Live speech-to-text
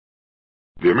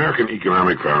The American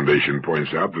Economic Foundation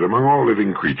points out that among all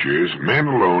living creatures, man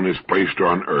alone is placed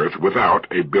on Earth without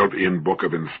a built-in book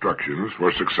of instructions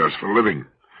for successful living.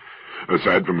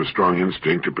 Aside from a strong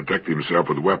instinct to protect himself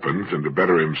with weapons and to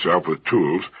better himself with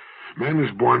tools, man is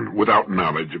born without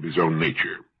knowledge of his own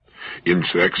nature.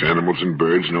 Insects, animals, and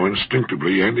birds know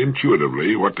instinctively and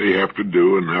intuitively what they have to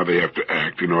do and how they have to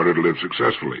act in order to live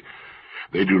successfully.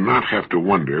 They do not have to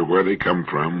wonder where they come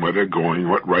from, where they're going,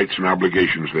 what rights and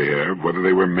obligations they have, whether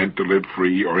they were meant to live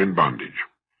free or in bondage.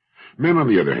 Men, on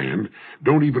the other hand,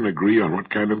 don't even agree on what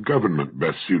kind of government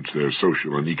best suits their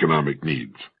social and economic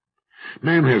needs.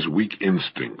 Man has weak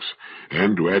instincts,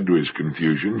 and to add to his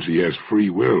confusions, he has free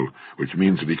will, which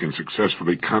means that he can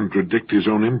successfully contradict his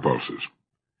own impulses.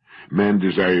 Man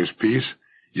desires peace,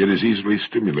 yet is easily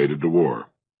stimulated to war.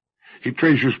 He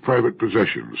treasures private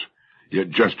possessions, yet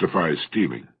justifies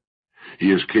stealing.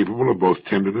 He is capable of both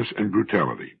tenderness and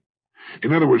brutality.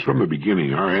 In other words, from the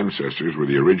beginning, our ancestors were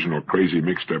the original crazy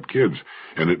mixed-up kids,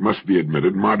 and it must be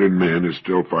admitted modern man is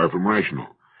still far from rational.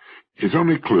 His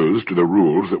only clues to the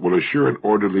rules that will assure an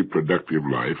orderly, productive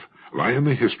life lie in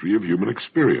the history of human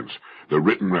experience, the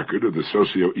written record of the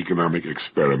socio-economic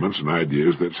experiments and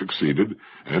ideas that succeeded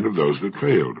and of those that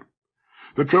failed.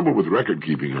 The trouble with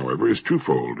record-keeping, however, is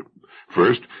twofold.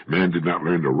 First, man did not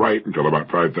learn to write until about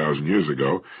 5,000 years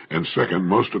ago, and second,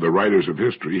 most of the writers of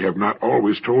history have not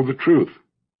always told the truth.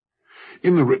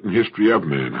 In the written history of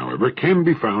man, however, can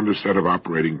be found a set of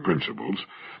operating principles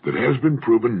that has been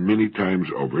proven many times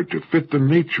over to fit the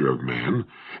nature of man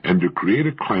and to create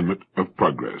a climate of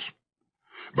progress.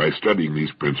 By studying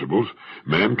these principles,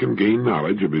 man can gain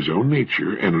knowledge of his own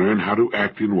nature and learn how to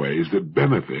act in ways that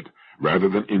benefit rather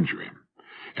than injure him.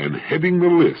 And heading the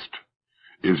list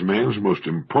is man's most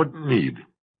important need,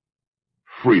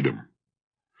 freedom.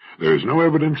 There is no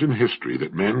evidence in history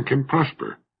that man can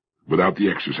prosper without the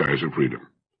exercise of freedom.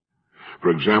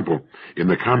 For example, in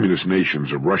the communist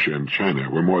nations of Russia and China,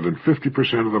 where more than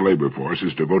 50% of the labor force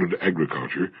is devoted to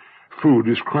agriculture, food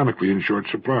is chronically in short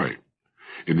supply.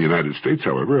 In the United States,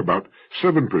 however, about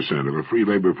 7% of the free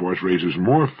labor force raises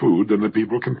more food than the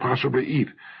people can possibly eat.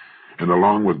 And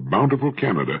along with bountiful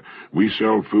Canada, we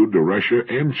sell food to Russia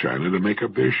and China to make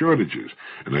up their shortages.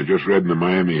 And I just read in the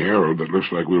Miami Herald that looks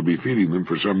like we'll be feeding them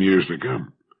for some years to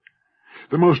come.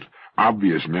 The most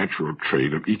obvious natural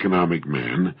trait of economic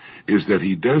man is that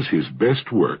he does his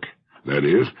best work, that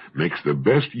is, makes the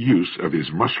best use of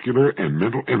his muscular and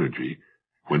mental energy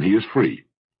when he is free.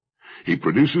 He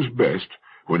produces best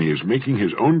when he is making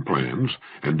his own plans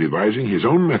and devising his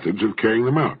own methods of carrying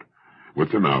them out,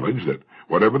 with the knowledge that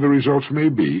whatever the results may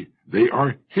be, they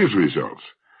are his results,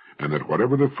 and that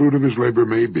whatever the fruit of his labor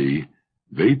may be,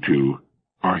 they too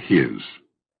are his.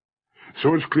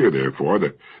 So it's clear, therefore,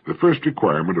 that the first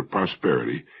requirement of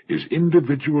prosperity is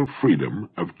individual freedom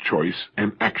of choice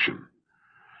and action.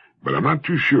 But I'm not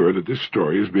too sure that this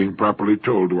story is being properly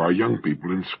told to our young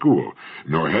people in school,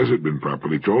 nor has it been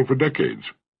properly told for decades.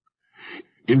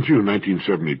 In June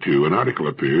 1972, an article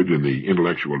appeared in the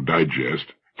Intellectual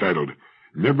Digest titled,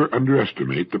 "Never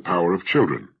Underestimate the Power of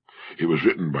Children." It was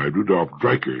written by Rudolf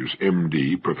Dreikers,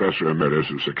 M.D., Professor Emeritus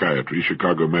of Psychiatry,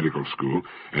 Chicago Medical School,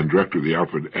 and Director of the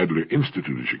Alfred Adler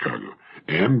Institute of Chicago,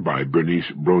 and by Bernice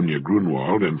Bronya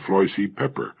Grunwald and Floy C.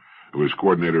 Pepper, who was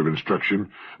Coordinator of Instruction,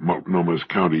 Multnoma's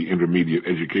County Intermediate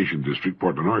Education District,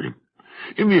 Portland, Oregon.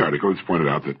 In the article, it's pointed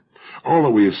out that although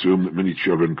we assume that many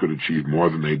children could achieve more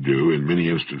than they do, in many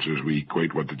instances we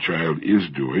equate what the child is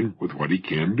doing with what he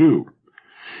can do.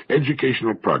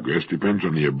 Educational progress depends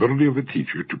on the ability of the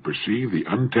teacher to perceive the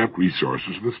untapped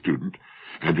resources of the student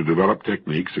and to develop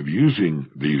techniques of using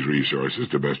these resources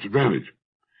to best advantage.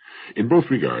 In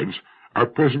both regards, our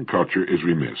present culture is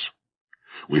remiss.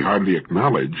 We hardly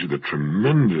acknowledge the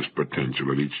tremendous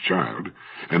potential of each child,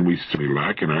 and we simply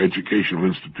lack in our educational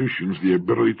institutions the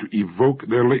ability to evoke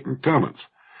their latent talents.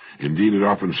 Indeed, it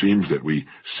often seems that we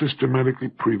systematically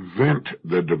prevent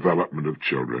the development of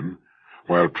children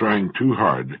while trying too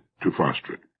hard to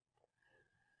foster it.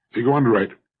 They go on to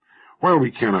write, "While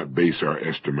we cannot base our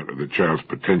estimate of the child's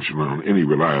potential on any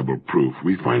reliable proof,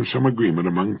 we find some agreement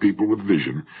among people with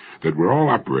vision that we're all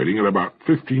operating at about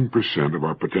 15% of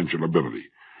our potential ability.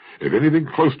 If anything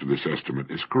close to this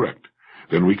estimate is correct,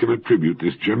 then we can attribute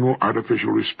this general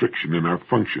artificial restriction in our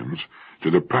functions to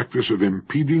the practice of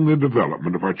impeding the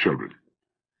development of our children.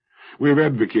 We have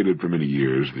advocated for many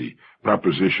years the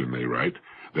proposition," they write,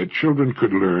 "that children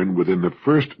could learn within the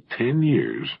first 10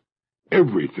 years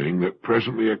everything that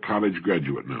presently a college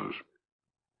graduate knows."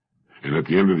 And at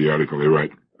the end of the article they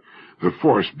write, "The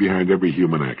force behind every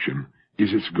human action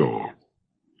is its goal.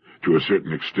 To a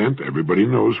certain extent, everybody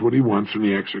knows what he wants and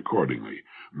he acts accordingly.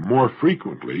 More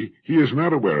frequently, he is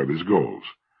not aware of his goals.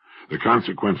 The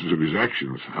consequences of his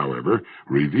actions, however,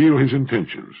 reveal his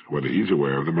intentions, whether he's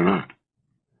aware of them or not.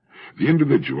 The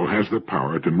individual has the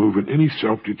power to move in any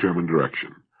self-determined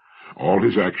direction. All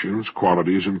his actions,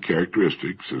 qualities, and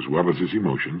characteristics, as well as his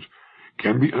emotions,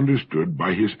 can be understood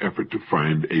by his effort to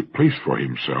find a place for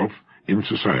himself in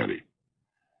society.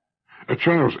 A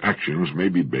child's actions may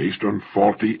be based on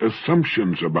faulty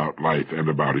assumptions about life and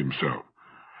about himself.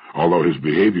 Although his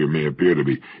behavior may appear to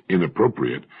be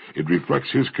inappropriate, it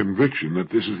reflects his conviction that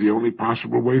this is the only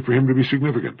possible way for him to be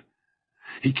significant.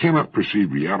 He cannot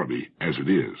perceive reality as it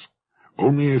is,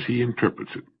 only as he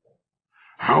interprets it.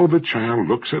 How the child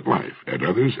looks at life, at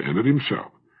others, and at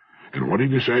himself, and what he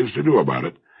decides to do about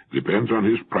it, depends on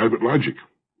his private logic.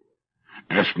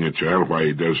 Asking a child why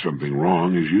he does something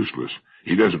wrong is useless.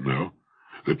 He doesn't know.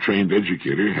 The trained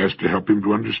educator has to help him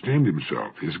to understand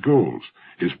himself, his goals,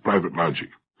 his private logic.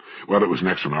 Well, it was an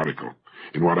excellent article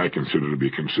in what I consider to be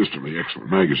a consistently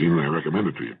excellent magazine, and I recommend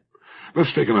it to you.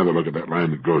 Let's take another look at that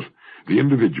line that goes, "The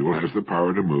individual has the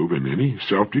power to move in any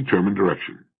self-determined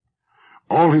direction.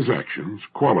 All his actions,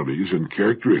 qualities, and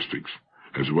characteristics,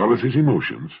 as well as his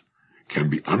emotions, can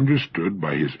be understood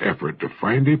by his effort to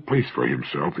find a place for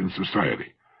himself in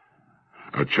society."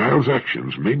 A child's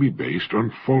actions may be based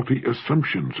on faulty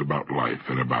assumptions about life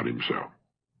and about himself.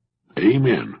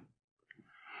 Amen.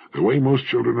 The way most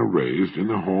children are raised in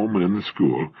the home and in the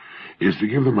school is to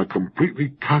give them a completely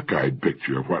cockeyed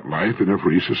picture of what life in a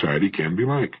free society can be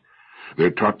like.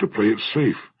 They're taught to play it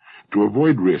safe, to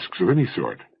avoid risks of any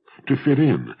sort, to fit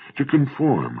in, to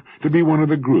conform, to be one of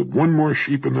the group, one more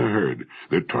sheep in the herd.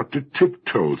 They're taught to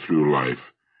tiptoe through life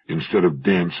instead of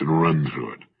dance and run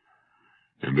through it.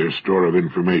 And their store of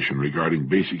information regarding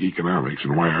basic economics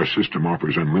and why our system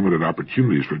offers unlimited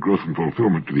opportunities for growth and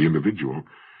fulfillment to the individual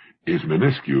is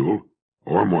minuscule,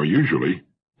 or more usually,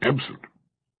 absent.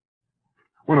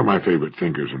 One of my favorite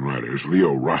thinkers and writers,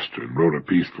 Leo Roston, wrote a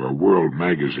piece for World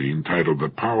magazine titled "The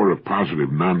Power of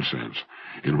Positive Nonsense,"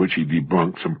 in which he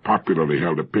debunked some popularly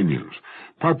held opinions.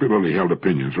 Popularly held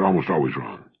opinions are almost always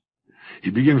wrong.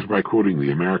 He begins by quoting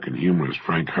the American humorist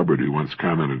Frank Hubbard, who once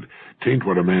commented, "'Tain't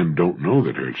what a man don't know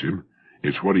that hurts him,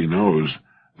 it's what he knows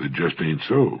that just ain't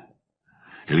so."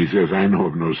 And he says, "I know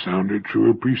of no sounder,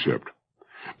 truer precept.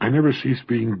 I never cease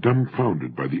being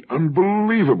dumbfounded by the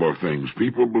unbelievable things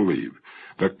people believe,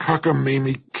 the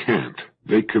cockamamie cant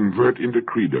they convert into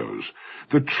credos,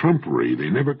 the trumpery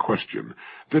they never question,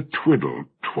 the twiddle,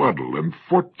 twaddle, and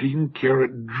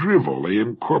 14-karat drivel they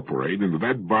incorporate into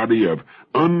that body of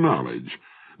unknowledge,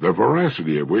 the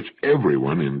veracity of which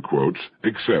everyone, in quotes,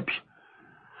 accepts.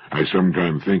 I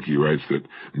sometimes think," he writes, "that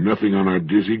nothing on our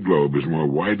dizzy globe is more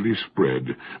widely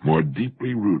spread, more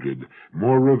deeply rooted,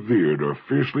 more revered or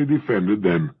fiercely defended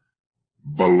than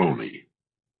baloney."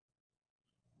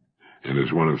 And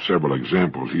as one of several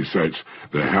examples, he cites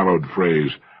the hallowed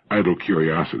phrase, "idle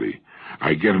curiosity."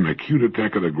 "I get an acute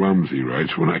attack of the glums," he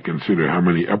writes, "when I consider how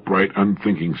many upright,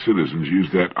 unthinking citizens use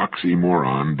that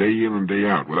oxymoron day in and day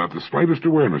out without the slightest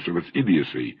awareness of its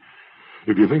idiocy.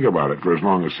 If you think about it for as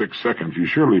long as 6 seconds, you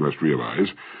surely must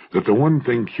realize that the one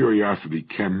thing curiosity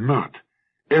cannot,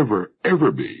 ever,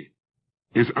 ever be,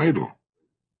 is idle."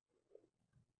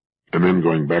 And then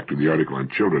going back to the article on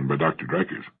children by Dr.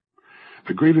 Dreikers,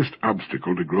 "The greatest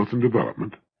obstacle to growth and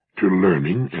development, to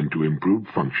learning and to improved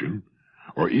function,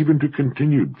 or even to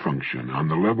continued function on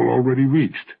the level already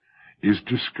reached, is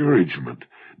discouragement,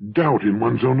 doubt in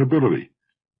one's own ability.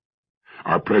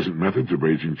 Our present methods of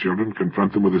raising children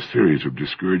confront them with a series of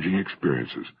discouraging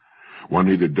experiences. One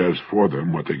either does for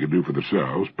them what they could do for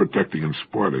themselves, protecting and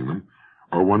spoiling them,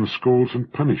 or one scolds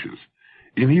and punishes.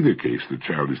 In either case, the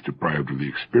child is deprived of the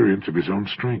experience of his own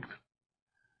strength."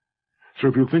 So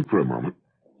if you think for a moment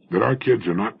that our kids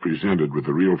are not presented with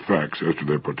the real facts as to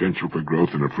their potential for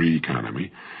growth in a free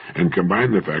economy, and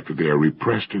combine the fact that they are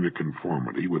repressed into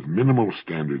conformity with minimal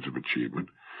standards of achievement,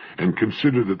 and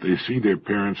consider that they see their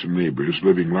parents and neighbors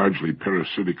living largely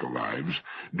parasitical lives,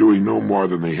 doing no more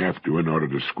than they have to in order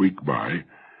to squeak by,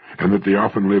 and that they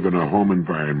often live in a home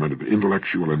environment of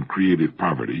intellectual and creative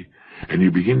poverty, and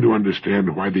you begin to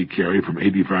understand why they carry from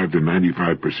 85 to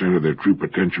 95% of their true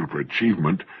potential for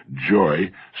achievement,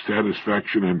 joy,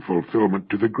 satisfaction, and fulfillment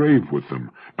to the grave with them,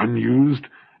 unused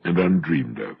and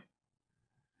undreamed of.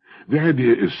 The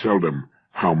idea is seldom,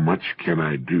 "How much can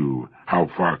I do? How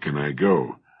far can I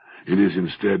go?" It is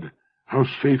instead, "How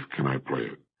safe can I play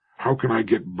it? How can I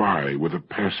get by with a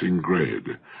passing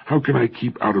grade? How can I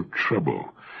keep out of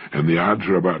trouble?" And the odds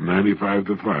are about 95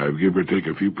 to 5, give or take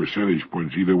a few percentage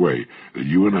points either way, that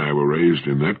you and I were raised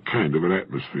in that kind of an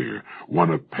atmosphere, one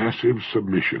of passive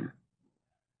submission.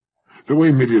 The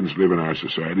way millions live in our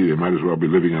society, they might as well be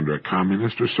living under a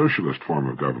communist or socialist form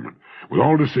of government, with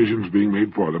all decisions being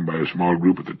made for them by a small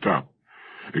group at the top.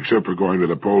 Except for going to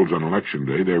the polls on election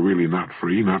day, they're really not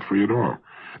free at all.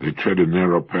 They tread a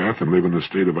narrow path and live in a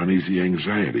state of uneasy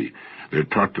anxiety. They're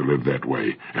taught to live that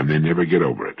way, and they never get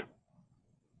over it.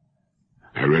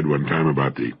 I read one time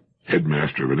about the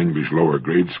headmaster of an English lower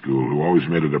grade school who always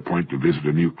made it a point to visit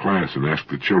a new class and ask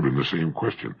the children the same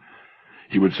question.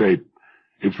 He would say,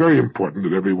 "It's very important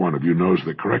that every one of you knows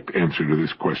the correct answer to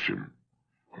this question.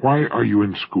 Why are you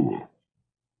in school?"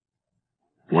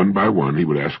 One by one, he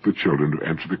would ask the children to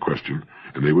answer the question,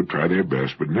 and they would try their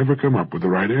best, but never come up with the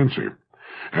right answer.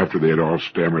 After they had all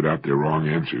stammered out their wrong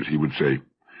answers, he would say,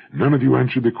 "None of you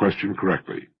answered the question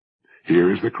correctly.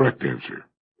 Here is the correct answer.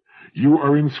 You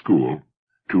are in school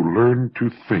to learn to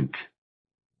think.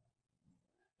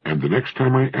 And the next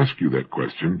time I ask you that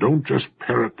question, don't just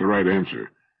parrot the right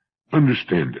answer.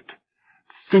 Understand it.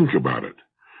 Think about it.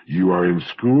 You are in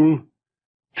school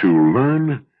to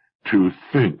learn to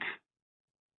think."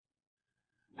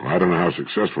 Well, I don't know how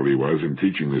successful he was in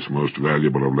teaching this most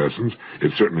valuable of lessons.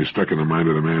 It certainly stuck in the mind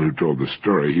of the man who told the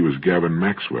story. He was Gavin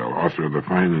Maxwell, author of the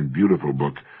fine and beautiful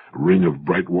book Ring of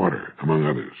Bright Water, among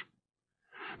others.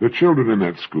 The children in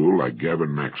that school, like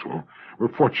Gavin Maxwell, were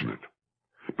fortunate.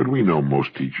 But we know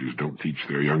most teachers don't teach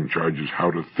their young charges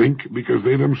how to think because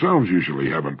they themselves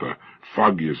usually haven't the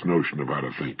foggiest notion of how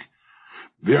to think.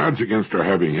 The odds against our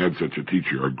having had such a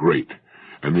teacher are great,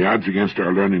 and the odds against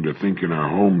our learning to think in our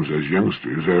homes as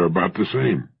youngsters are about the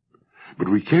same. But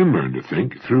we can learn to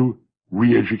think through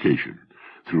re-education,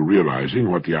 through realizing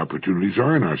what the opportunities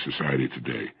are in our society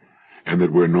today, and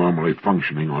that we're normally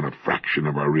functioning on a fraction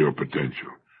of our real potential,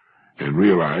 and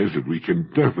realize that we can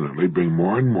definitely bring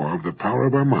more and more of the power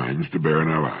of our minds to bear in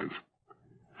our lives.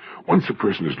 Once a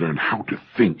person has learned how to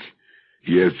think,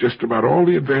 he has just about all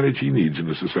the advantage he needs in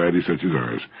a society such as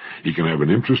ours. He can have an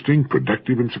interesting,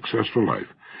 productive, and successful life.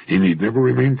 He need never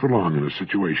remain for long in a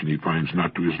situation he finds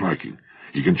not to his liking.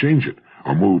 He can change it,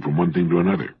 or move from one thing to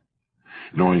another.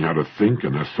 Knowing how to think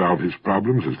and thus solve his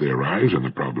problems as they arise and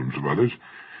the problems of others,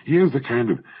 he has the kind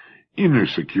of inner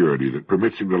security that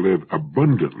permits him to live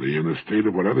abundantly in a state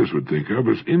of what others would think of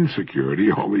as insecurity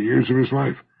all the years of his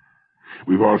life.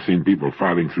 We've all seen people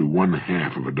filing through one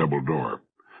half of a double door.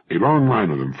 A long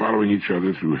line of them following each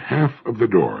other through half of the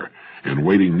door and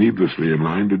waiting needlessly in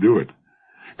line to do it.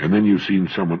 And then you've seen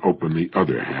someone open the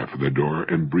other half of the door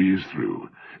and breeze through.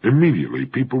 Immediately,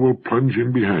 people will plunge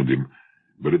in behind him,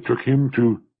 but it took him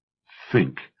to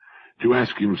think, to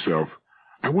ask himself,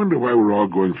 "I wonder why we're all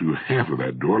going through half of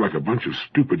that door like a bunch of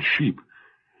stupid sheep."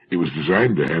 It was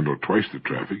designed to handle twice the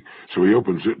traffic, so he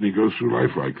opens it and he goes through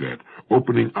life like that,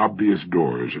 opening obvious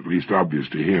doors, at least obvious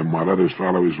to him, while others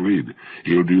follow his lead.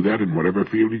 He'll do that in whatever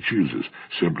field he chooses,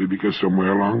 simply because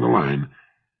somewhere along the line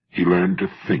he learned to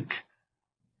think.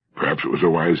 Perhaps it was a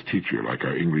wise teacher, like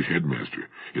our English headmaster.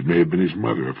 It may have been his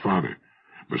mother or father.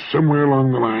 But somewhere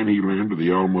along the line he learned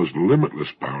the almost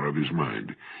limitless power of his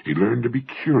mind. He learned to be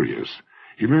curious.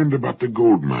 He learned about the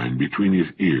gold mine between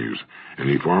his ears, and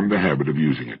he formed the habit of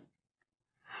using it.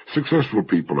 Successful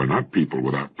people are not people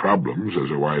without problems,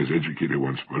 as a wise educator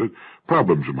once put it.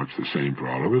 Problems are much the same for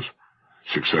all of us.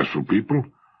 Successful people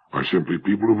are simply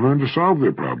people who've learned to solve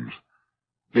their problems.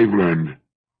 They've learned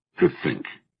to think.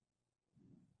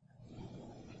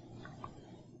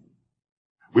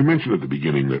 We mentioned at the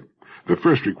beginning that the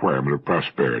first requirement of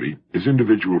prosperity is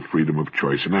individual freedom of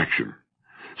choice and action.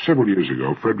 Several years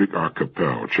ago, Frederick R.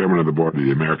 Capel, chairman of the board of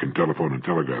the American Telephone and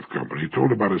Telegraph Company,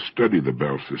 told about a study the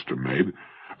Bell system made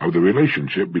of the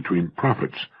relationship between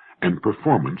profits and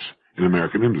performance in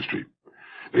American industry.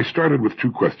 They started with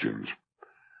two questions.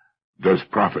 Does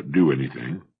profit do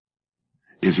anything?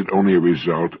 Is it only a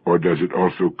result, or does it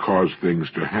also cause things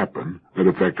to happen that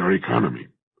affect our economy?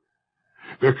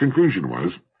 Their conclusion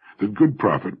was that good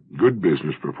profit, good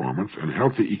business performance, and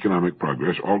healthy economic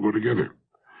progress all go together.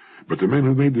 But the men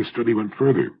who made this study went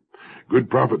further. Good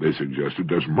profit, they suggested,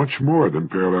 does much more than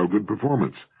parallel good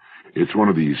performance. It's one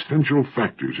of the essential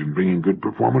factors in bringing good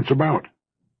performance about.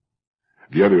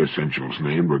 The other essentials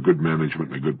named were good management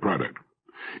and a good product.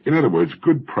 In other words,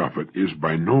 good profit is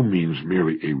by no means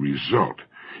merely a result.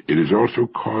 It is also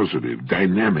causative,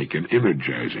 dynamic, and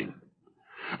energizing.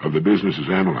 Of the businesses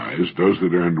analyzed, those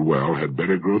that earned well had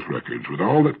better growth records, with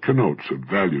all that connotes of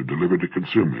value delivered to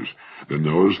consumers, than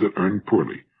those that earned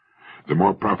poorly. The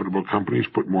more profitable companies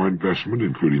put more investment,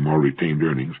 including more retained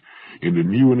earnings, into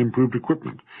new and improved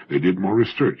equipment. They did more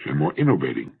research and more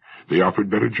innovating. They offered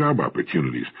better job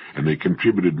opportunities, and they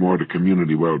contributed more to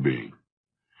community well-being.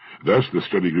 Thus, the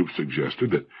study group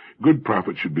suggested that good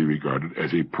profit should be regarded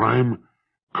as a prime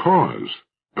cause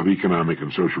of economic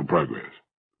and social progress.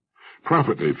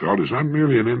 Profit, they felt, is not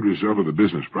merely an end result of the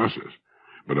business process,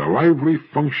 but a lively,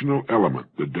 functional element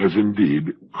that does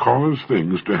indeed cause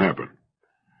things to happen.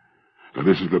 Now,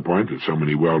 this is the point that so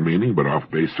many well-meaning but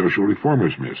off-base social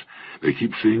reformers miss. They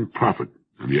keep seeing profit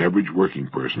and the average working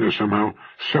person as somehow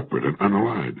separate and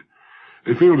unallied.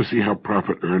 They fail to see how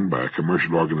profit earned by a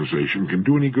commercial organization can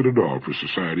do any good at all for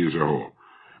society as a whole.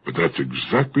 But that's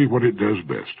exactly what it does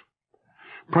best.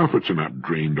 Profits are not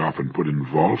drained off and put in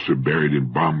vaults or buried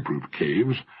in bomb-proof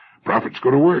caves. Profits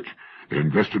go to work. They're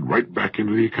invested right back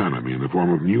into the economy in the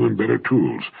form of new and better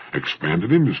tools,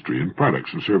 expanded industry and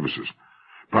products and services.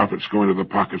 Profits go into the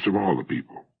pockets of all the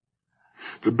people.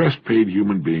 The best-paid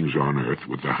human beings on Earth,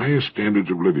 with the highest standards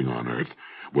of living on Earth,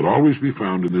 will always be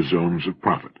found in the zones of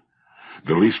profit.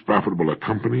 The least profitable a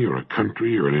company or a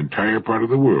country or an entire part of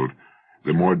the world,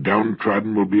 the more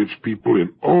downtrodden will be its people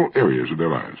in all areas of their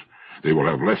lives. They will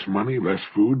have less money, less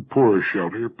food, poorer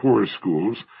shelter, poorer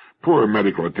schools, poorer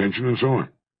medical attention, and so on.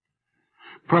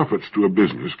 Profits to a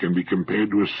business can be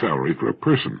compared to a salary for a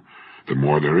person. The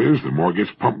more there is, the more gets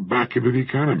pumped back into the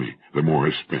economy, the more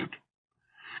is spent.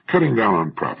 Cutting down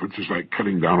on profits is like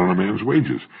cutting down on a man's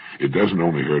wages. It doesn't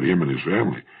only hurt him and his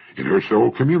family. It hurts the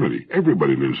whole community.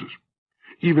 Everybody loses.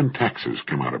 Even taxes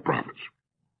come out of profits.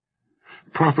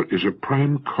 Profit is a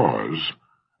prime cause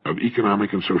of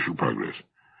economic and social progress.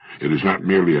 It is not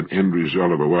merely an end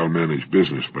result of a well-managed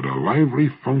business, but a lively,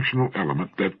 functional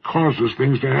element that causes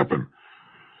things to happen.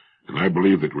 And I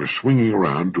believe that we're swinging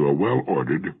around to a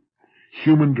well-ordered,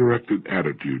 human-directed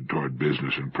attitude toward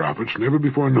business and profits never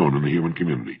before known in the human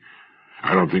community.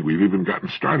 I don't think we've even gotten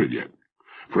started yet.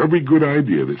 For every good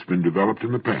idea that's been developed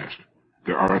in the past,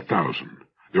 there are 1,000.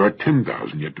 There are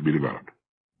 10,000 yet to be developed.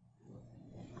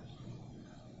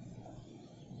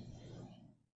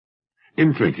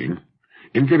 In thinking,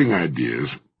 in getting ideas,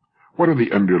 what are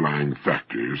the underlying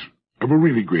factors of a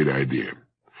really great idea?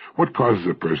 What causes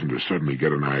a person to suddenly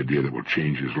get an idea that will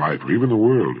change his life or even the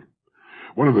world?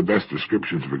 One of the best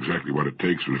descriptions of exactly what it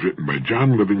takes was written by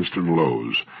John Livingston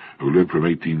Lowes, who lived from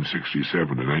 1867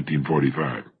 to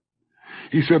 1945.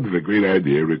 He said that a great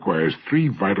idea requires 3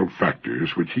 vital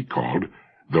factors which he called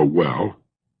the well,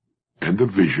 and the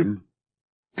vision,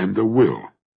 and the will.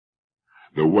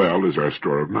 The well is our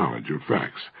store of knowledge, of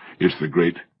facts. It's the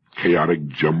great, chaotic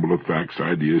jumble of facts,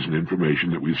 ideas, and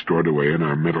information that we've stored away in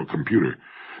our mental computer.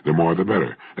 The more the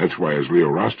better. That's why, as Leo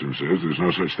Roston says, there's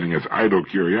no such thing as idle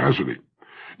curiosity.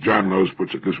 John Lowes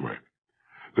puts it this way.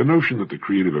 The notion that the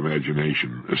creative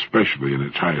imagination, especially in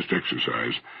its highest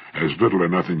exercise, has little or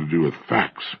nothing to do with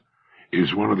facts,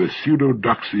 is one of the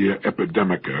pseudodoxia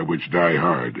epidemica which die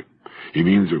hard. He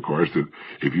means, of course, that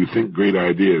if you think great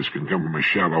ideas can come from a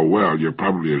shallow well, you're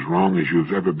probably as wrong as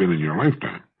you've ever been in your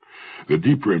lifetime. The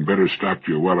deeper and better stocked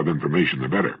your well of information, the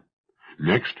better.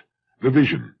 Next, the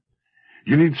vision.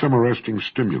 You need some arresting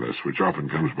stimulus, which often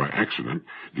comes by accident,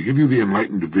 to give you the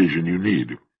enlightened vision you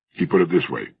need. He put it this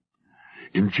way.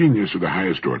 In genius of the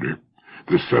highest order,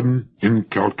 the sudden,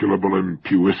 incalculable, and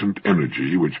puissant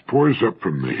energy which pours up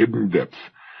from the hidden depths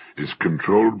is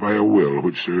controlled by a will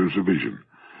which serves a vision,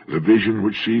 the vision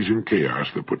which sees in chaos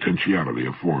the potentiality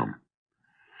of form.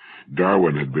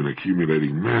 Darwin had been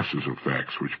accumulating masses of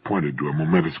facts which pointed to a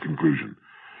momentous conclusion,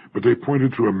 but they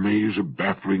pointed through a maze of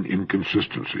baffling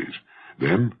inconsistencies.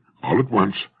 Then, all at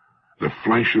once, the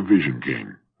flash of vision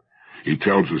came. He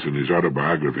tells us in his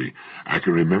autobiography, I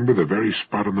can remember the very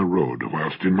spot on the road,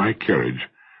 whilst in my carriage,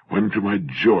 when to my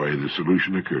joy the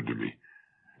solution occurred to me.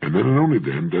 And then and only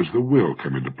then does the will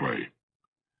come into play.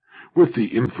 With the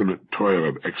infinite toil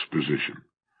of exposition,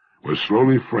 was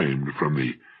slowly framed from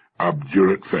the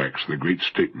obdurate facts the great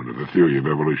statement of the theory of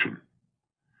evolution.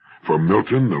 For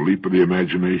Milton, the leap of the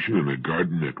imagination in a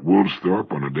garden at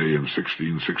Woolsthorpe on a day in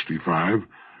 1665,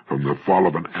 from the fall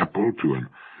of an apple to an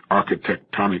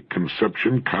architectonic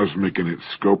conception cosmic in its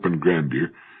scope and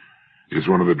grandeur, is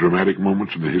one of the dramatic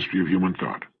moments in the history of human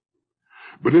thought.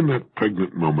 But in that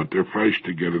pregnant moment there flashed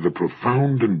together the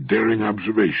profound and daring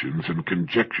observations and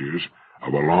conjectures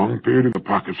of a long period in the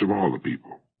pockets of all the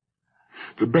people.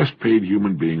 The best-paid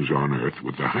human beings on Earth,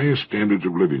 with the highest standards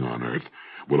of living on Earth,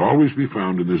 will always be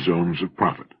found in the zones of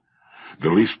profit. The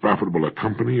least profitable a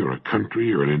company or a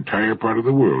country or an entire part of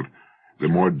the world, the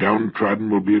more downtrodden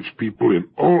will be its people in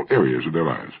all areas of their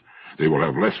lives. They will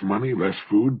have less money, less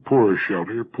food, poorer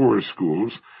shelter, poorer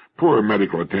schools, poorer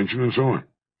medical attention, and so on.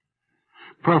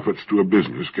 Profits to a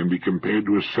business can be compared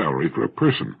to a salary for a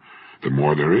person. The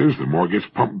more there is, the more gets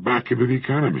pumped back into the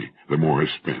economy, the more is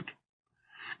spent.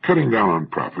 Cutting down on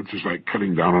profits is like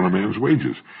cutting down on a man's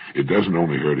wages. It doesn't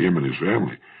only hurt him and his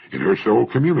family. It hurts the whole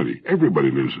community.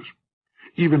 Everybody loses.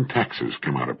 Even taxes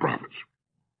come out of profits.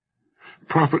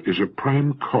 Profit is a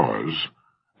prime cause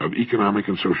of economic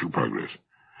and social progress.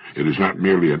 It is not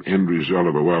merely an end result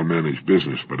of a well-managed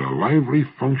business, but a lively,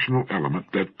 functional element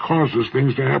that causes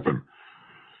things to happen.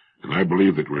 And I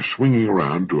believe that we're swinging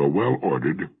around to a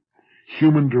well-ordered,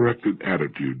 human-directed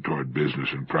attitude toward business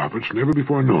and profits never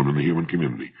before known in the human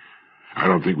community. I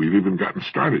don't think we've even gotten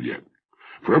started yet.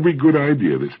 For every good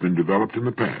idea that's been developed in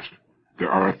the past, there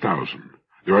are 1,000.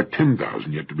 There are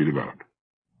 10,000 yet to be developed.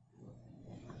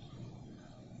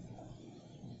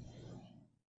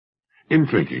 In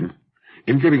thinking,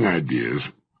 in getting ideas,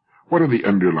 what are the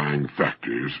underlying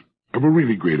factors of a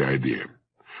really great idea?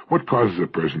 What causes a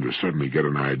person to suddenly get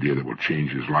an idea that will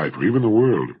change his life or even the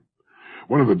world?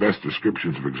 One of the best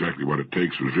descriptions of exactly what it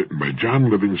takes was written by John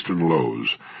Livingston Lowes,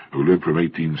 who lived from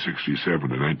 1867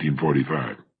 to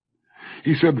 1945.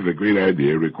 He said that a great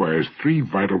idea requires 3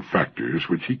 vital factors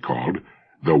which he called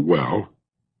the well,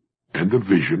 and the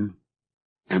vision,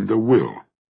 and the will.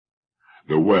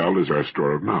 The well is our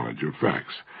store of knowledge, of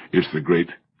facts. It's the great,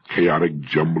 chaotic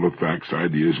jumble of facts,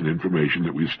 ideas, and information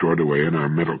that we've stored away in our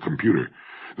mental computer.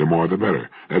 The more the better.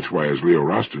 That's why, as Leo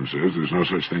Roston says, there's no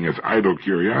such thing as idle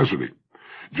curiosity.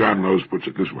 John Lowes puts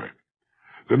it this way.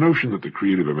 The notion that the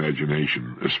creative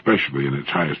imagination, especially in its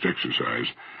highest exercise,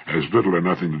 has little or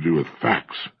nothing to do with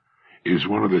facts, is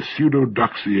one of the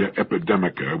pseudodoxia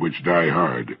epidemica which die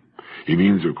hard. He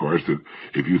means, of course, that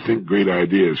if you think great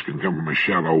ideas can come from a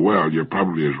shallow well, you're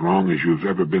probably as wrong as you've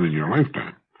ever been in your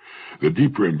lifetime. The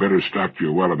deeper and better stocked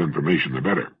your well of information, the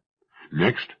better.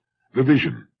 Next, the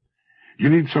vision. You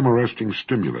need some arresting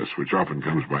stimulus, which often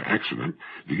comes by accident,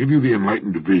 to give you the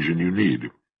enlightened vision you need.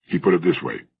 He put it this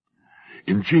way.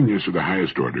 In genius of the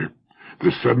highest order,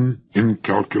 the sudden,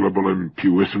 incalculable, and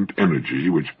puissant energy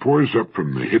which pours up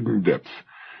from the hidden depths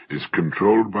is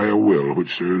controlled by a will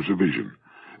which serves a vision,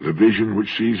 the vision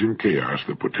which sees in chaos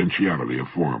the potentiality of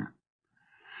form.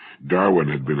 Darwin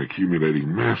had been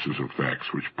accumulating masses of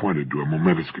facts which pointed to a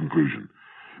momentous conclusion,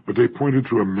 but they pointed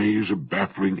through a maze of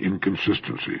baffling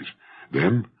inconsistencies.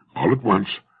 Then, all at once,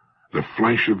 the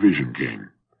flash of vision came.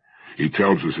 He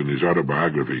tells us in his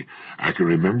autobiography, I can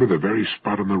remember the very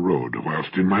spot on the road,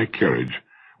 whilst in my carriage,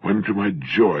 when to my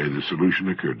joy the solution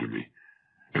occurred to me.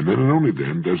 And then and only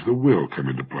then does the will come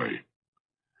into play.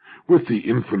 With the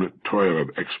infinite toil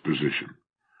of exposition,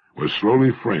 was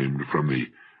slowly framed from the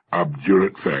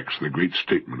obdurate facts the great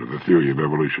statement of the theory of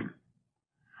evolution.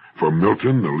 For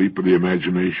Milton, the leap of the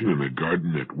imagination in a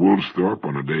garden at Woolsthorpe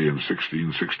on a day in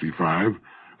 1665,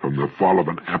 from the fall of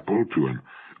an apple to an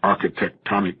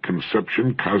architectonic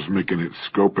conception cosmic in its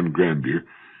scope and grandeur,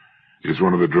 is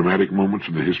one of the dramatic moments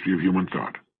in the history of human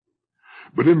thought.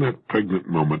 But in that pregnant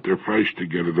moment there flashed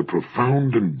together the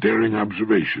profound and daring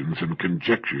observations and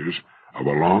conjectures of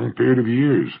a long period of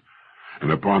years,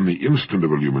 and upon the instant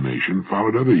of illumination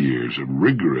followed other years of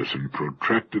rigorous and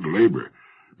protracted labor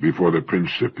before the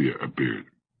Principia appeared.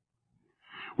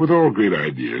 With all great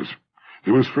ideas,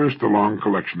 there was first a long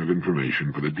collection of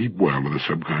information for the deep well of the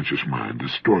subconscious mind, the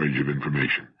storage of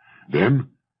information. Then,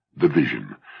 the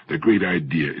vision, the great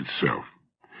idea itself.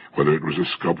 Whether it was a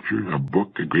sculpture, a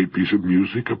book, a great piece of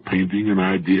music, a painting, an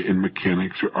idea in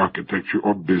mechanics or architecture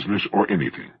or business or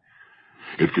anything.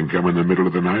 It can come in the middle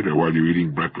of the night or while you're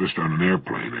eating breakfast on an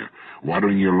airplane or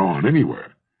watering your lawn,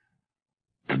 anywhere.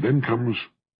 And then comes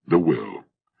the will,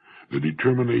 the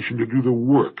determination to do the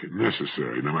work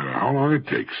necessary, no matter how long it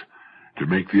takes, to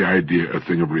make the idea a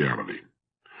thing of reality.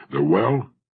 The well,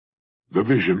 the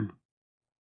vision,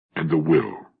 and the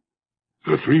will.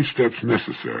 The 3 steps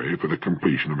necessary for the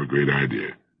completion of a great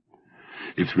idea.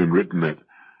 It's been written that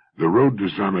the road to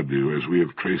Xanadu, as we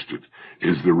have traced it,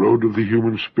 is the road of the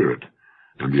human spirit,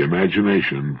 and the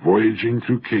imagination, voyaging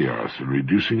through chaos and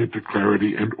reducing it to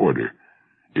clarity and order,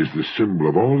 is the symbol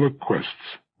of all the quests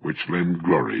which lend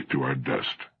glory to our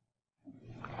dust.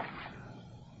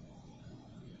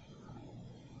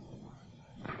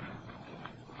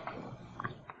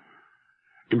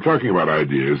 In talking about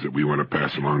ideas that we want to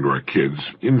pass along to our kids,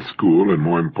 in school and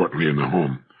more importantly in the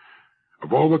home,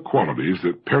 of all the qualities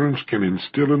that parents can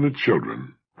instill in the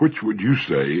children, which would you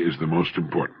say is the most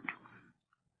important?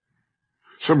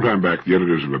 Some time back, the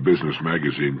editors of a business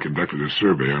magazine conducted a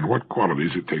survey on what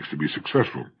qualities it takes to be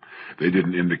successful. They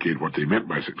didn't indicate what they meant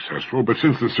by successful, but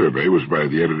since the survey was by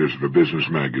the editors of a business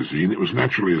magazine, it was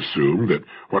naturally assumed that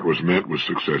what was meant was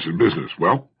success in business.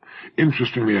 Well,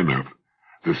 interestingly enough,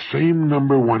 the same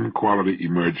number 1 quality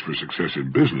emerged for success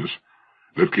in business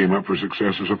that came up for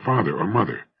success as a father or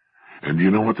mother. And do you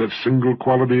know what that single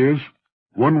quality is?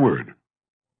 1 word.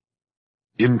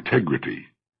 Integrity.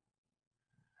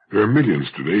 There are millions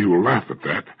today who will laugh at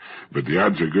that, but the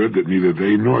odds are good that neither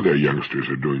they nor their youngsters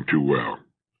are doing too well.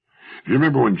 Do you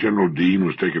remember when General Dean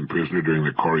was taken prisoner during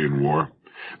the Korean War?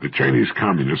 The Chinese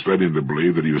communists led him to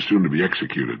believe that he was soon to be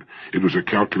executed. It was a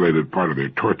calculated part of their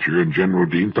torture, and General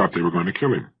Dean thought they were going to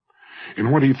kill him.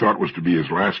 In what he thought was to be his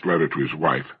last letter to his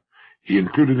wife, he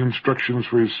included instructions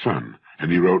for his son,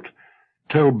 and he wrote,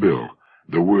 "Tell Bill,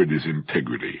 the word is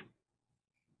integrity."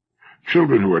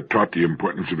 Children who are taught the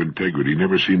importance of integrity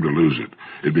never seem to lose it.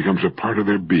 It becomes a part of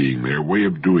their being, their way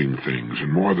of doing things,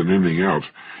 and more than anything else,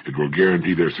 it will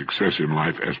guarantee their success in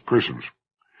life as persons.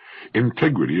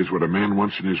 Integrity is what a man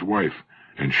wants in his wife,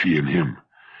 and she in him.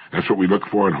 That's what we look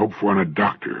for and hope for in a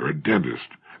doctor or a dentist,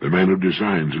 the man who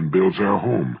designs and builds our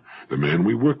home, the man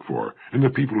we work for, and the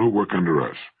people who work under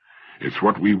us. It's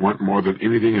what we want more than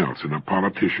anything else in a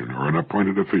politician or an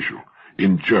appointed official,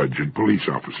 in judge and police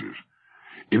officers.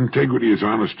 Integrity is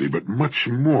honesty, but much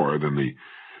more than the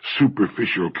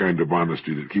superficial kind of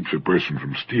honesty that keeps a person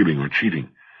from stealing or cheating.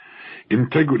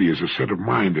 Integrity is a set of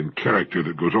mind and character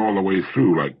that goes all the way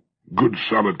through, like good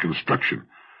solid construction.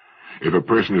 If a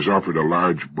person is offered a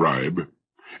large bribe,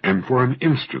 and for an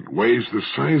instant weighs the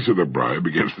size of the bribe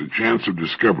against the chance of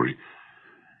discovery,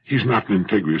 he's not an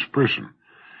integrous person.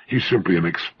 He's simply an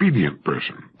expedient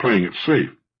person, playing it safe,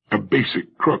 a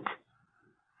basic crook.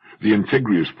 The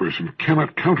integrous person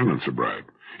cannot countenance a bribe.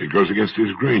 It goes against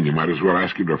his grain. You might as well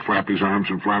ask him to flap his arms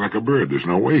and fly like a bird. There's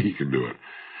no way he can do it,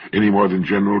 any more than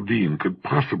General Dean could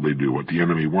possibly do what the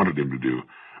enemy wanted him to do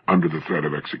under the threat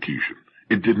of execution.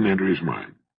 It didn't enter his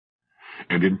mind.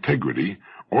 And integrity,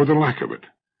 or the lack of it,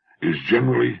 is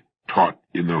generally taught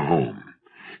in the home,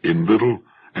 in little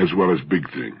as well as big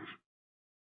things.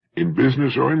 In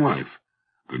business or in life,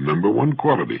 the number one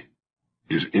quality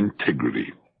is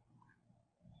integrity.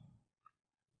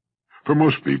 For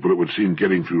most people, it would seem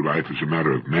getting through life is a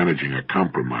matter of managing a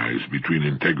compromise between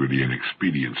integrity and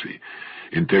expediency.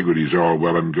 Integrity is all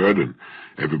well and good, and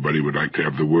everybody would like to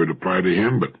have the word apply to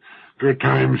him, but there are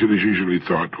times it is usually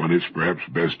thought when it's perhaps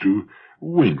best to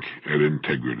wink at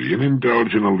integrity and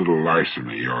indulge in a little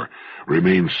larceny, or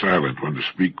remain silent when to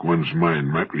speak one's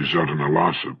mind might result in a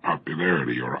loss of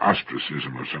popularity or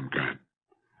ostracism of some kind.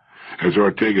 As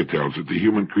Ortega tells it, the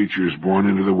human creature is born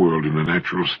into the world in a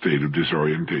natural state of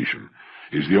disorientation.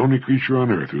 He is the only creature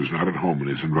on earth who is not at home in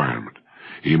his environment.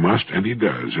 He must, and he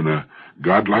does, in a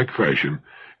godlike fashion,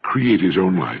 create his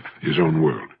own life, his own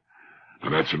world. Now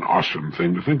that's an awesome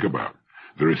thing to think about.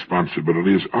 The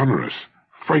responsibility is onerous,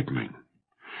 frightening.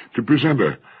 To present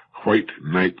a white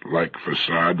knight-like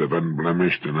facade of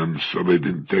unblemished and unsullied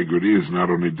integrity is not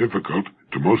only difficult,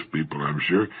 to most people I'm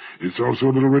sure, it's also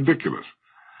a little ridiculous.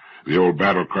 The old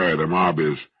battle cry of the mob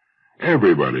is,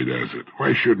 "Everybody does it.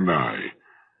 Why shouldn't I?"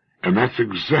 And that's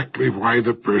exactly why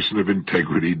the person of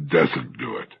integrity doesn't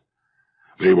do it.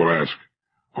 They will ask,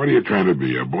 "What are you trying to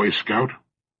be, a Boy Scout?"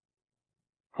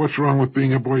 What's wrong with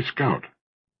being a Boy Scout?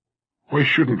 Why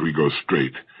shouldn't we go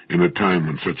straight in a time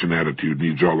when such an attitude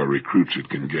needs all the recruits it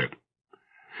can get?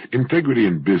 Integrity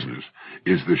in business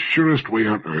is the surest way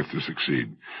on earth to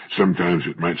succeed. Sometimes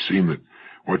it might seem that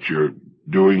what you're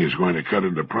doing is going to cut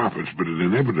into profits, but it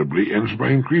inevitably ends by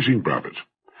increasing profits.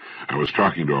 I was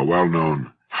talking to a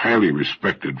well-known, highly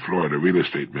respected Florida real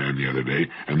estate man the other day,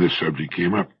 and this subject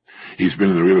came up. He's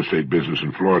been in the real estate business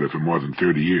in Florida for more than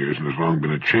 30 years and has long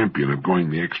been a champion of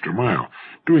going the extra mile,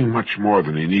 doing much more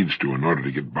than he needs to in order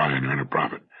to get by and earn a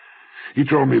profit. He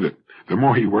told me that the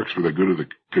more he works for the good of the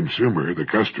consumer, the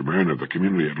customer, and of the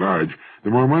community at large,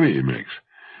 the more money he makes.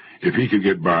 If he could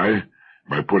get by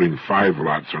putting 5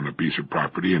 lots on a piece of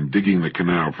property and digging the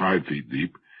canal 5 feet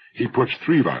deep, he puts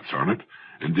 3 lots on it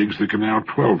and digs the canal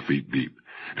 12 feet deep.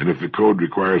 And if the code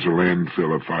requires a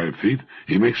landfill of 5 feet,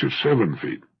 he makes it 7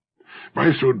 feet.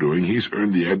 By so doing, he's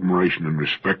earned the admiration and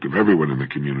respect of everyone in the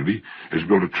community, has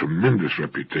built a tremendous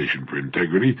reputation for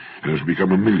integrity, and has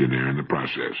become a millionaire in the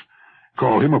process.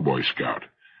 Call him a Boy Scout,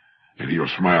 and he'll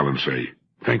smile and say,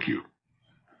 "Thank you."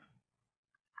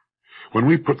 When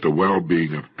we put the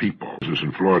well-being of people, business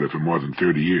in Florida for more than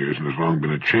 30 years and has long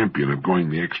been a champion of going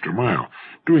the extra mile,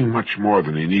 doing much more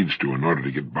than he needs to in order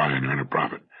to get by and earn a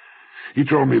profit. He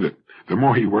told me that the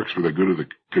more he works for the good of the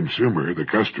consumer, the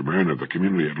customer, and of the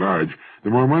community at large, the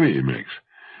more money he makes.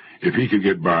 If he could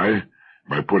get by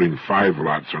putting 5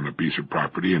 lots on a piece of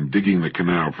property and digging the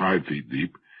canal 5 feet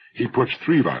deep, he puts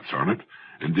 3 lots on it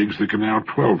and digs the canal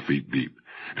 12 feet deep.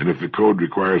 And if the code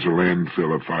requires a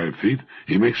landfill of 5 feet,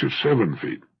 he makes it 7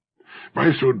 feet.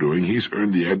 By so doing, he's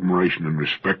earned the admiration and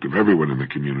respect of everyone in the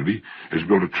community, has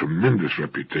built a tremendous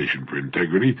reputation for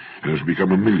integrity, and has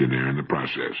become a millionaire in the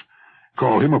process.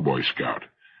 Call him a Boy Scout,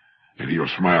 and he'll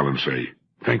smile and say,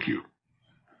 "Thank you."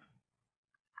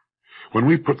 When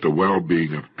we put the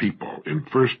well-being of people in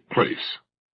first place,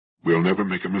 we'll never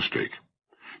make a mistake.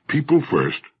 People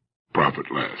first,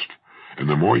 profit last. And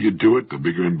the more you do it, the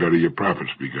bigger and better your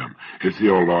profits become. It's the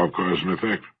old law of cause and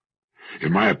effect.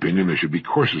 In my opinion, there should be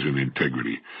courses in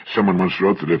integrity. Someone once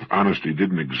wrote that if honesty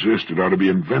didn't exist, it ought to be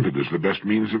invented as the best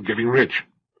means of getting rich.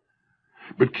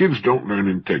 But kids don't learn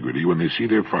integrity when they see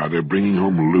their father bringing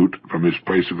home loot from his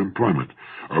place of employment,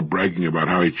 or bragging about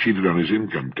how he cheated on his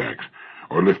income tax,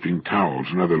 or lifting towels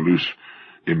and other loose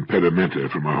impedimenta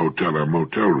from a hotel or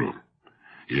motel room.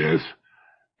 Yes,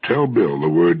 tell Bill the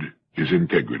word is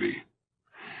integrity.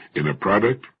 In a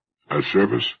product, a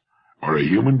service, or a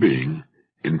human being,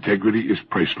 integrity is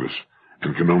priceless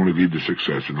and can only lead to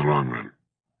success in the long run.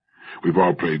 We've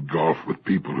all played golf with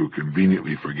people who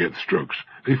conveniently forget strokes.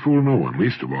 They fool no one,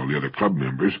 least of all the other club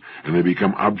members, and they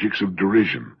become objects of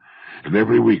derision. And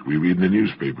every week we read in the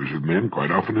newspapers of men,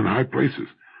 quite often in high places,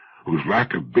 whose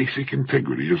lack of basic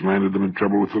integrity has landed them in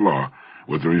trouble with the law,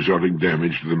 with the resulting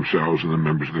damage to themselves and the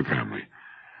members of their family.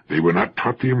 They were not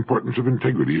taught the importance of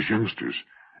integrity as youngsters,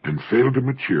 and failed to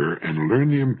mature and learn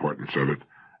the importance of it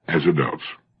as adults.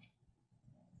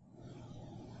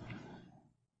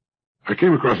 I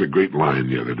came across a great line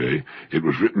the other day. It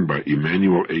was written by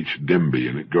Emmanuel H. Demby,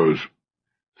 and it goes,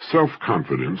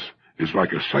 "Self-confidence is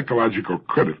like a psychological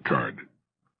credit card."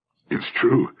 It's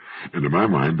true, and to my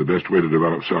mind, the best way to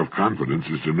develop self-confidence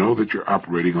is to know that you're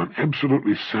operating on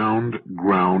absolutely sound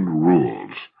ground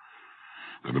rules.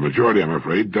 Now, the majority, I'm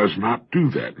afraid, does not do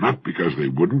that, not because they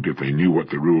wouldn't if they knew what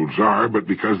the rules are, but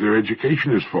because their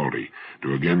education is faulty.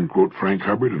 To again quote Frank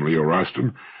Hubbard and Leo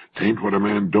Roston, "'Tain't what a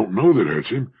man don't know that hurts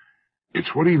him.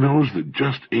 It's what he knows that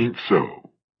just ain't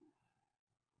so."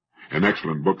 An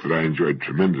excellent book that I enjoyed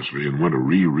tremendously and want to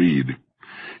reread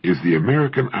is The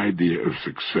American Idea of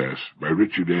Success by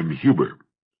Richard M. Huber.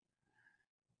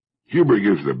 Huber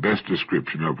gives the best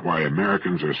description of why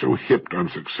Americans are so hipped on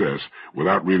success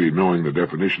without really knowing the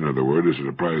definition of the word as it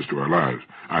applies to our lives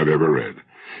I've ever read.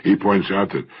 He points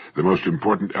out that the most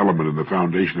important element in the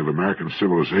foundation of American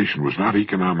civilization was not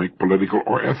economic, political,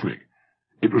 or ethnic.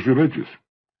 It was religious.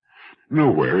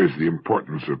 Nowhere is the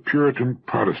importance of Puritan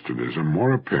Protestantism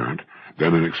more apparent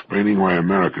than in explaining why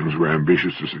Americans were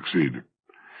ambitious to succeed.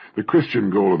 The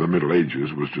Christian goal of the Middle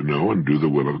Ages was to know and do the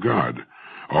will of God.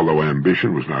 Although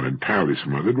ambition was not entirely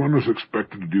smothered, one was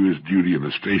expected to do his duty in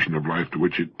the station of life to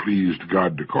which it pleased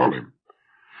God to call him.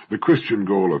 The Christian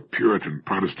goal of Puritan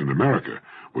Protestant America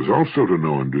was also to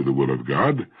know and do the will of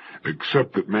God,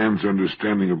 except that man's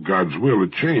understanding of God's will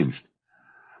had changed.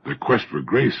 The quest for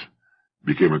grace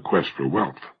became a quest for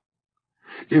wealth.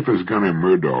 If, as Gunnar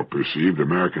Myrdal perceived,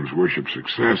 Americans worshipped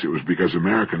success, it was because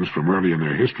Americans from early in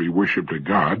their history worshipped a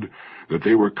God that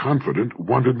they were confident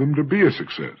wanted them to be a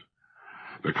success.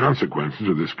 The consequences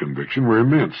of this conviction were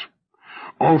immense.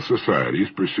 All societies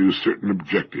pursue certain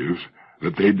objectives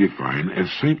that they define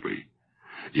as saintly.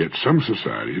 Yet some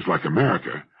societies, like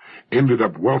America, ended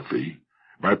up wealthy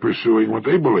by pursuing what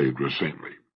they believed was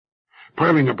saintly.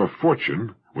 Piling up a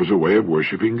fortune was a way of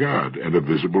worshiping God and a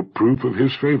visible proof of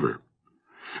his favor.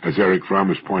 As Erich Fromm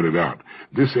has pointed out,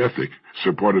 this ethic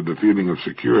supported the feeling of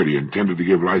security and tended to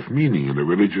give life meaning and a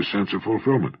religious sense of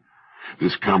fulfillment.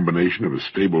 This combination of a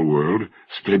stable world,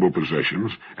 stable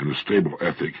possessions, and a stable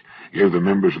ethic gave the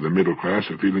members of the middle class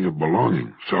a feeling of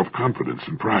belonging, self-confidence,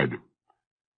 and pride.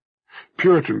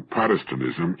 Puritan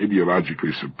Protestantism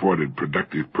ideologically supported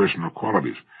productive personal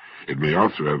qualities. It may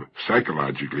also have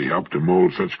psychologically helped to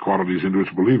mold such qualities into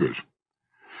its believers.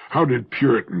 How did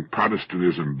Puritan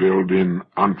Protestantism build in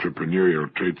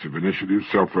entrepreneurial traits of initiative,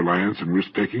 self-reliance, and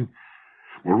risk-taking?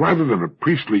 Well, rather than a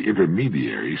priestly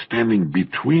intermediary standing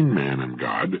between man and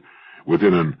God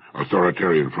within an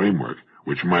authoritarian framework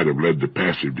which might have led to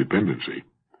passive dependency,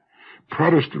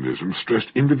 Protestantism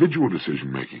stressed individual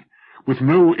decision-making with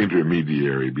no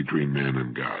intermediary between man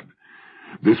and God.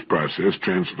 This process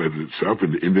translated itself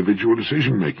into individual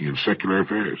decision-making in secular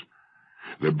affairs.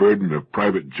 The burden of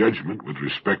private judgment with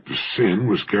respect to sin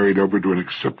was carried over to an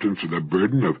acceptance of the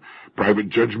burden of private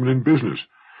judgment in business,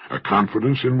 a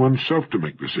confidence in oneself to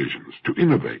make decisions, to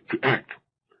innovate, to act.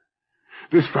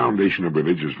 This foundation of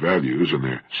religious values and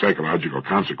their psychological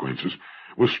consequences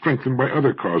was strengthened by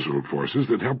other causal forces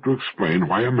that helped to explain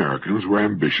why Americans were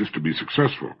ambitious to be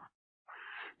successful.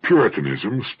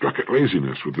 Puritanism struck at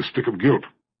laziness with the stick of guilt.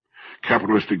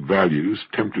 Capitalistic values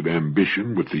tempted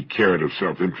ambition with the carrot of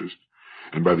self-interest,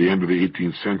 and by the end of the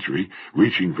 18th century,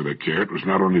 reaching for the carrot was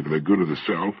not only for the good of the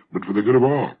self, but for the good of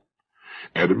all.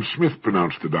 Adam Smith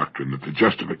pronounced the doctrine that the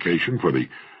justification for the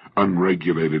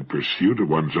unregulated pursuit of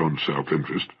one's own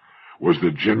self-interest was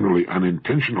the generally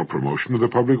unintentional promotion of the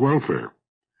public welfare.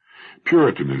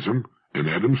 Puritanism and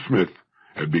Adam Smith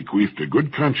had bequeathed a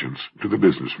good conscience to the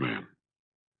businessman.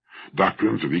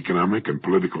 Doctrines of economic and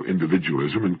political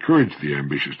individualism encouraged the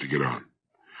ambitious to get on.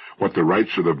 What the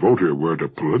rights of the voter were to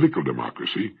political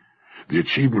democracy, the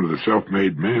achievement of the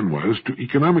self-made man was to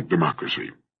economic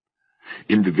democracy.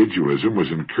 Individualism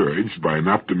was encouraged by an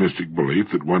optimistic belief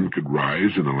that one could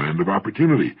rise in a land of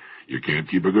opportunity. You can't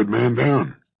keep a good man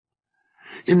down.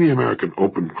 In the American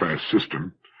open-class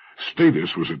system,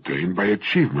 status was attained by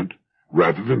achievement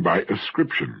rather than by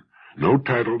ascription. No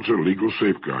titles or legal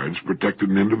safeguards protected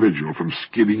an individual from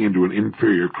skidding into an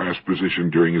inferior class position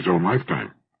during his own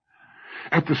lifetime.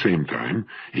 At the same time,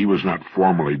 he was not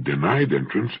formally denied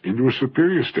entrance into a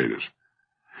superior status.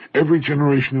 Every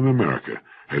generation in America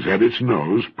has had its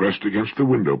nose pressed against the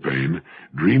window pane,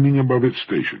 dreaming above its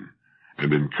station,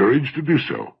 and encouraged to do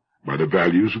so by the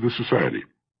values of the society.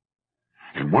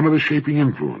 And one of the shaping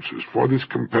influences for this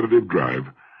competitive drive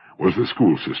was the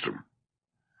school system.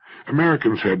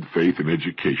 Americans had faith in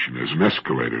education as an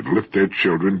escalator to lift their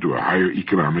children to a higher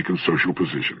economic and social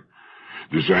position.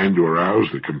 Designed to arouse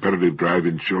the competitive drive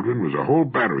in children was a whole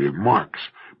battery of marks,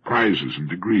 prizes, and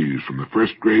degrees from the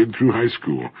first grade through high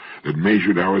school that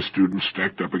measured how a student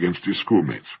stacked up against his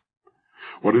schoolmates.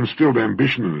 What instilled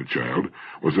ambition in a child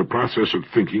was a process of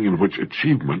thinking in which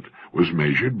achievement was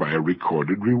measured by a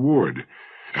recorded reward.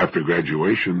 After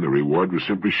graduation, the reward was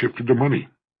simply shifted to money.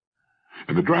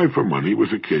 And the drive for money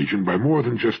was occasioned by more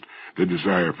than just the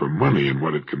desire for money and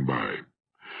what it can buy.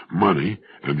 Money,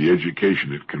 and the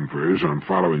education it confers on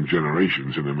following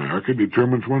generations in America,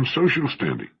 determines one's social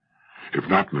standing. If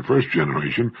not in the first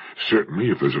generation, certainly,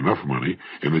 if there's enough money,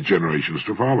 in the generations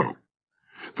to follow.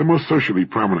 The most socially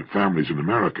prominent families in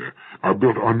America are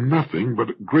built on nothing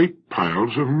but great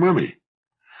piles of money.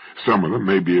 Some of them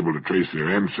may be able to trace their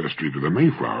ancestry to the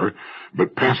Mayflower,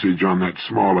 but passage on that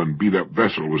small and beat-up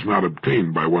vessel was not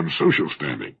obtained by one's social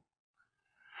standing.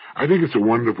 I think it's a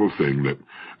wonderful thing that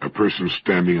a person's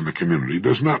standing in the community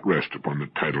does not rest upon the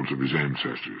titles of his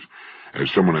ancestors.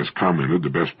 As someone has commented, the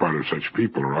best part of such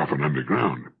people are often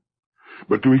underground.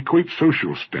 But to equate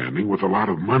social standing with a lot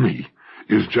of money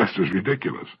is just as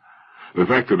ridiculous. The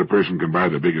fact that a person can buy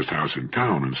the biggest house in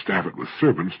town and staff it with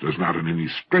servants does not in any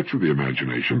stretch of the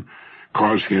imagination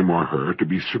cause him or her to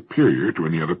be superior to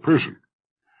any other person.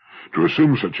 To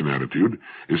assume such an attitude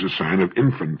is a sign of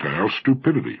infantile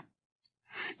stupidity.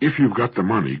 If you've got the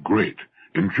money, great.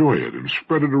 Enjoy it and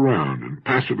spread it around and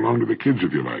pass it along to the kids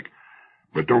if you like.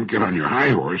 But don't get on your high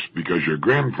horse because your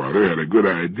grandfather had a good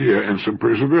idea and some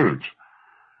perseverance.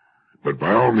 But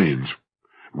by all means,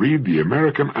 read The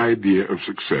American Idea of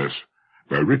Success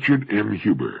by Richard M.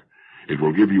 Huber. It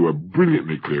will give you a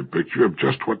brilliantly clear picture of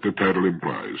just what the title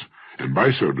implies, and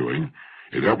by so doing,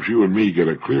 it helps you and me get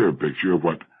a clearer picture of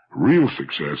what real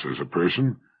success as a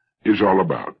person is all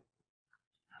about.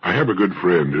 I have a good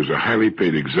friend who's a highly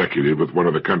paid executive with one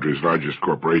of the country's largest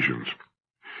corporations.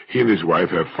 He and his wife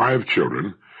have 5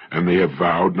 children, and they have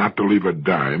vowed not to leave a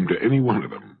dime to any one of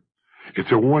them.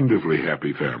 It's a wonderfully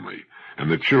happy family,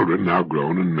 and the children, now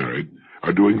grown and married,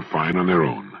 are doing fine on their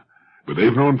own. But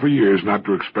they've known for years not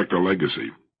to expect a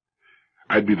legacy.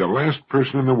 I'd be the last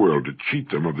person in the world to cheat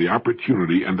them of the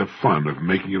opportunity and the fun of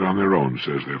making it on their own,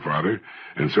 says their father,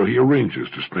 and so he arranges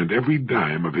to spend every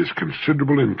dime of his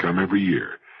considerable income every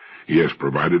year. He has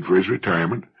provided for his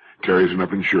retirement, carries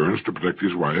enough insurance to protect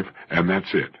his wife, and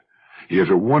that's it. He has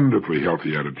a wonderfully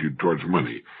healthy attitude towards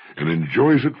money and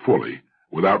enjoys it fully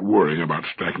without worrying about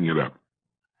stacking it up.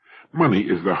 Money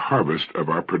is the harvest of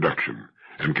our production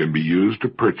and can be used to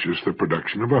purchase the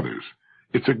production of others.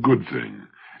 It's a good thing,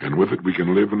 and with it we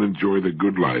can live and enjoy the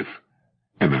good life,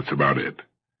 and that's about it.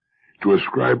 To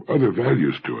ascribe other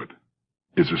values to it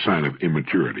is a sign of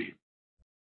immaturity.